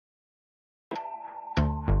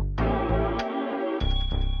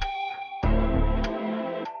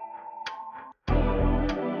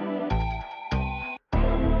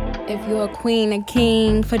If you're a queen, a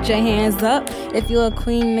king, put your hands up. If you're a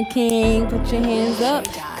queen, a king, put your hands up.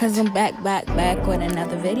 Cause I'm back with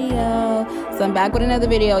another video. So I'm back with another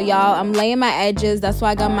video, y'all. I'm laying my edges. That's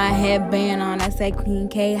why I got my headband on. I say Queen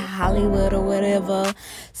K Hollywood or whatever.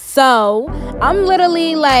 So I'm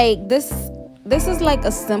literally like this is like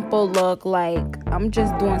a simple look. Like I'm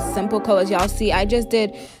just doing simple colors. Y'all see, I just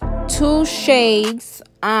did 2 shades.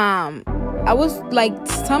 I was like,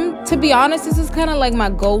 to be honest, this is kind of like my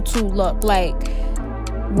go-to look, like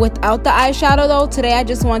without the eyeshadow though. Today I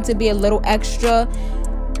just want to be a little extra,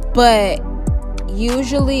 but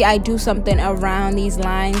usually I do something around these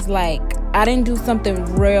lines. Like I didn't do something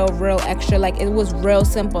real extra. Like it was real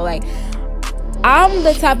simple. Like I'm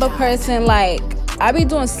the type of person, like I be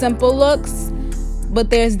doing simple looks, but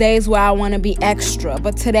there's days where I want to be extra.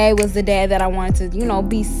 But today was the day that I wanted to, you know,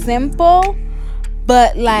 be simple,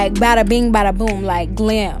 but like bada bing bada boom, like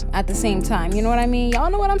glam at the same time. You know what I mean? Y'all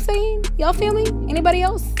know what I'm saying? Y'all feel me? Anybody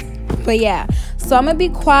else? But yeah, so I'm gonna be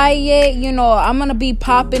quiet. You know, I'm gonna be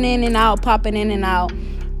popping in and out.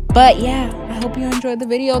 But yeah, I hope you enjoyed the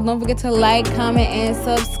video. Don't forget to like, comment, and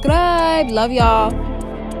subscribe. Love y'all.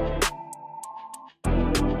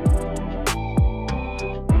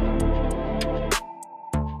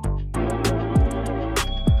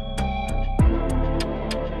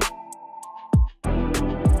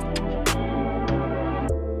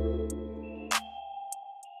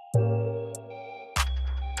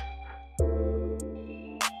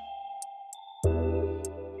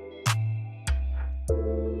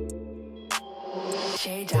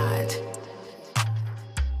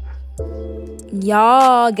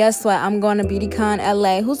 Y'all, guess what? I'm going to BeautyCon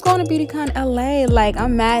LA. Who's going to BeautyCon LA? Like,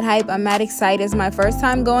 I'm mad hype. I'm mad excited. It's my first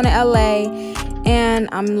time going to LA, and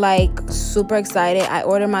I'm like super excited. I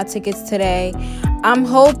ordered my tickets today. I'm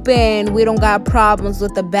hoping we don't got problems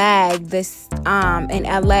with the bag this in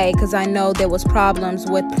LA, because I know there was problems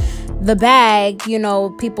with the bag, you know,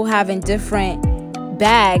 people having different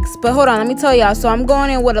bags. But hold on, let me tell y'all. So I'm going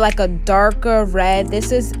in with like a darker red.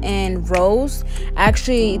 This is in rose. I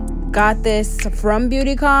actually got this from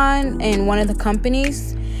BeautyCon in one of the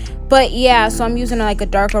companies. But yeah, so I'm using like a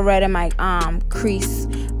darker red in my crease.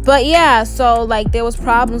 But yeah, so like there was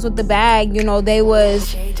problems with the bag, you know. They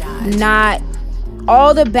was not,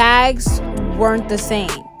 all the bags weren't the same.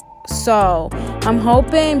 So I'm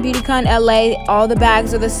hoping BeautyCon LA, all the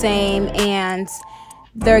bags are the same, and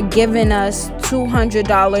they're giving us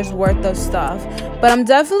 $200 worth of stuff. But I'm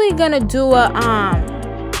definitely gonna do a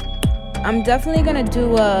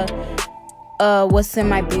what's in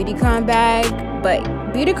my BeautyCon bag. But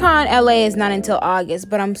BeautyCon LA is not until August.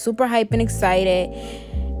 But I'm super hype and excited.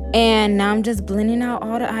 And now I'm just blending out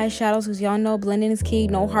all the eyeshadows, because y'all know blending is key.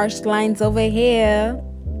 No harsh lines over here.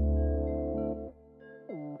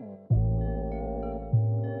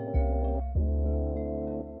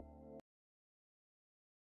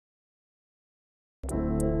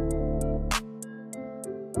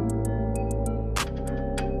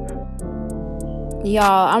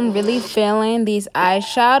 Y'all, I'm really feeling these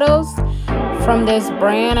eyeshadows from this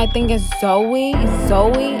brand. I think it's Zoe.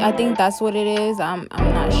 I think that's what it is. I'm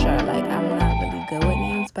not sure. Like, I'm not really good with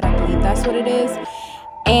names, but I believe that's what it is.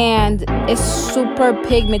 And it's super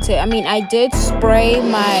pigmented. I mean, I did spray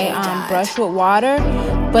my brush with water,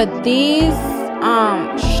 but these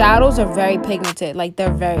shadows are very pigmented. Like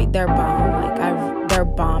they're bomb. Like they're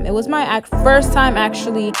bomb. It was my first time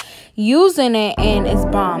actually using it, and it's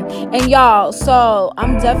bomb. And y'all, so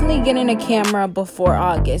I'm definitely getting a camera before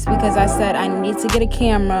August, because I said I need to get a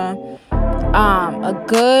camera, a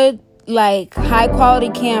good like high quality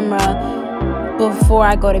camera before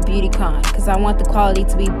I go to BeautyCon, because I want the quality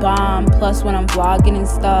to be bomb. Plus when I'm vlogging and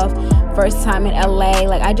stuff, first time in LA,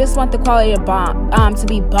 like I just want the quality to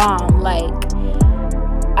be bomb. Like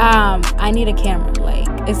I need a camera. Like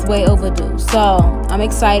it's way overdue. So I'm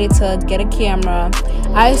excited to get a camera.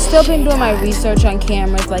 I've still been doing my research on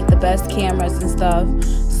cameras, like the best cameras and stuff.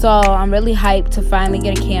 So I'm really hyped to finally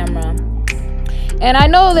get a camera. And I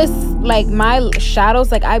know this, like my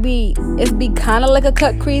shadows, like it's be kind of like a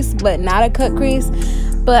cut crease, but not a cut crease.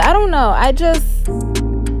 But I don't know. I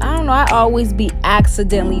don't know. I always be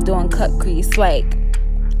accidentally doing cut crease. Like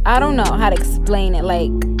I don't know how to explain it.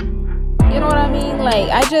 Like, you know what I mean? Like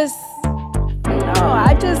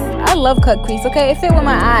I love cut crease. Okay, it fit with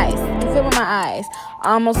my eyes.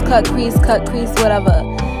 Almost cut crease, whatever.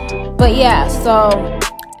 But yeah, so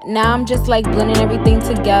now I'm just like blending everything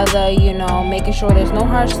together, you know, making sure there's no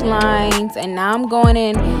harsh lines. And now I'm going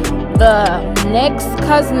in the NYX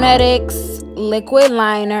Cosmetics liquid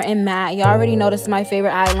liner in matte. You already know this is my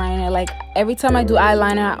favorite eyeliner. Like, every time I do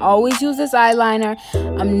eyeliner, I always use this eyeliner.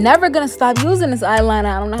 I'm never gonna stop using this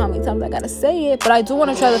eyeliner. I don't know how many times I gotta say it, but I do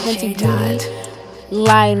want to try the Fenty Beauty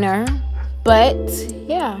liner. But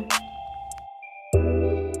yeah.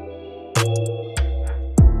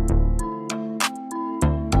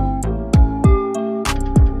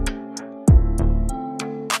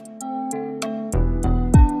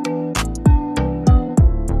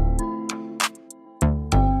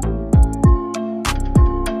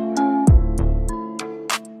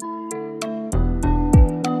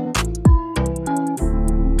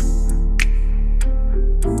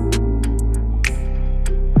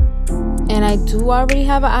 And I do already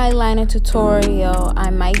have an eyeliner tutorial. I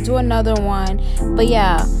might do another one. But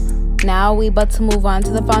yeah, now we about to move on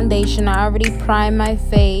to the foundation. I already primed my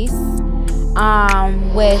face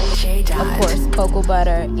with, of course, cocoa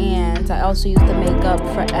butter. And I also use the Makeup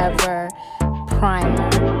Forever primer.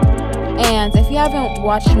 And if you haven't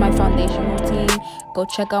watched my foundation routine, go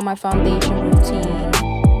check out my foundation routine.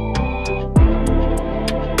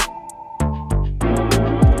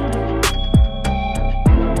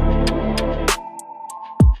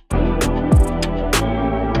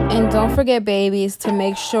 And don't forget, babies, to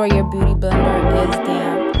make sure your beauty blender is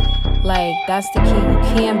damp. Like, that's the key. You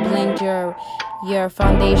can't blend your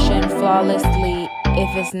foundation flawlessly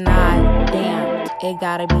if it's not damped. It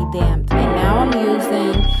gotta be damped. And now I'm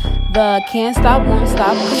using the Can't Stop Won't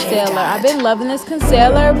Stop concealer. I've been loving this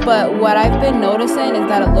concealer, but what I've been noticing is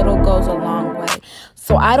that a little goes a long way.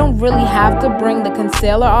 So I don't really have to bring the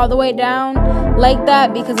concealer all the way down like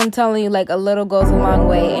that, because I'm telling you, like, a little goes a long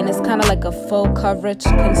way, and it's kind of like a full coverage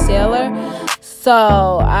concealer.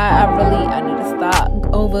 So I need to stop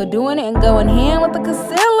overdoing it and going ham with the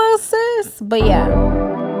concealer, sis. But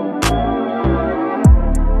yeah.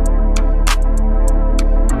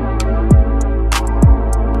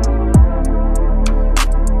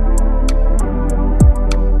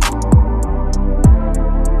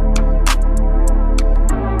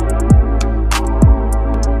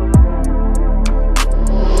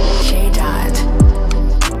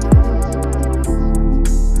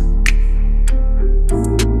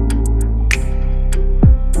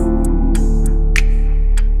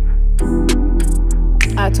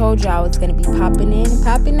 I told y'all it's gonna be popping in and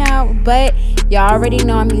popping out, but y'all already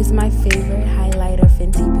know I'm using my favorite highlighter,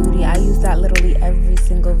 Fenty Beauty. I use that literally every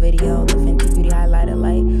single video, the Fenty Beauty highlighter.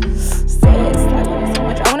 Like, sis, I love it so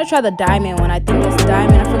much. I want to try the diamond one. I think it's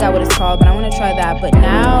diamond. I forgot what it's called, but I want to try that. But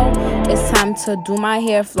now it's time to do my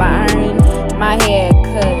hair, flat iron my hair,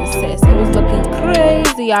 cause sis, it was looking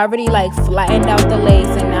crazy. I already like flattened out the lace,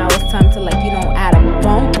 and now it's time to, like, you know, add a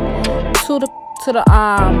bump to the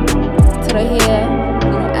hair, you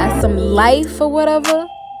know, add some life or whatever.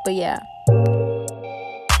 But yeah.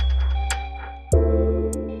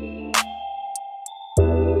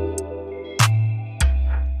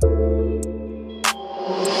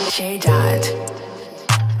 J-Dot.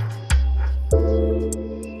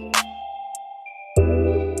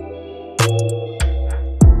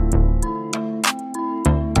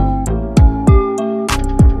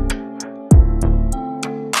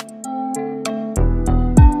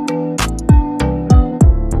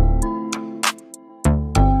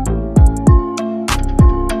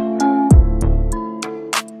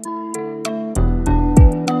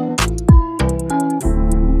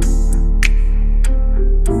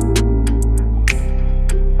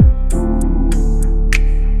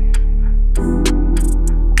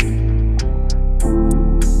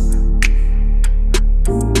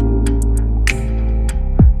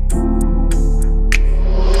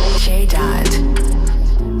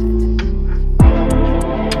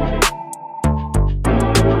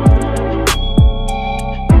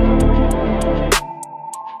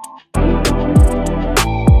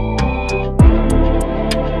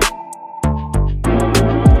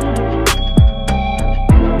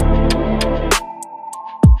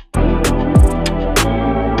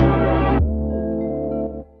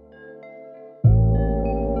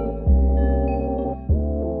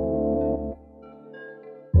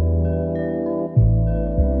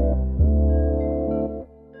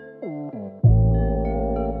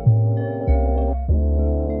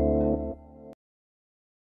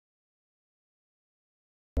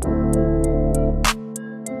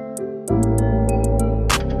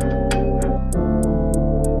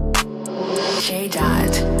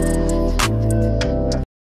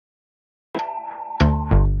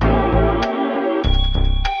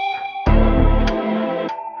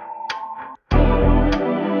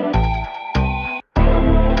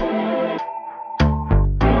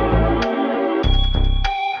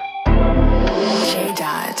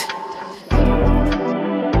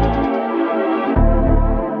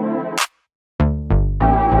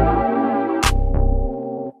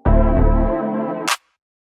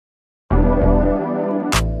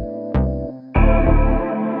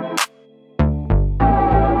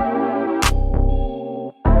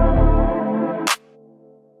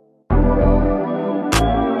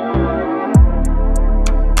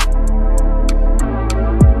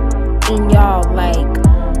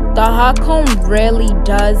 really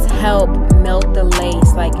does help melt the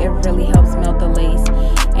lace. Like, it really helps melt the lace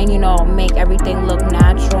and, you know, make everything look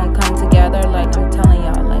natural and come together. Like, I'm telling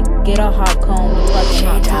y'all, like, get a hot comb, the fucking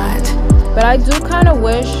hot comb. But I do kind of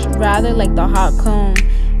wish rather like the hot comb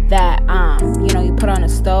that you know, you put on a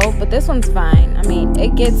stove. But this one's fine. I mean,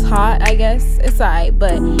 it gets hot, I guess. It's alright,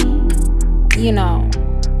 but you know,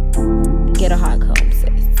 get a hot comb,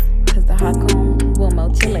 sis, because the hot comb will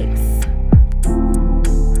melt your lace.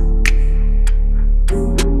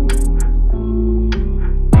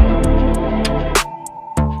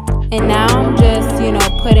 And now I'm just, you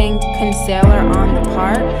know, putting concealer on the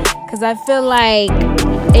part, because I feel like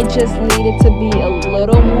it just needed to be a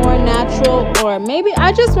little more natural, or maybe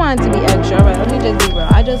I just wanted to be extra. All right, let me just be real.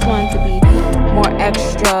 I just wanted to be more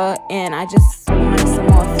extra, and I just wanted some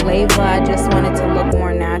more flavor. I just wanted to look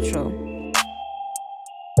more natural.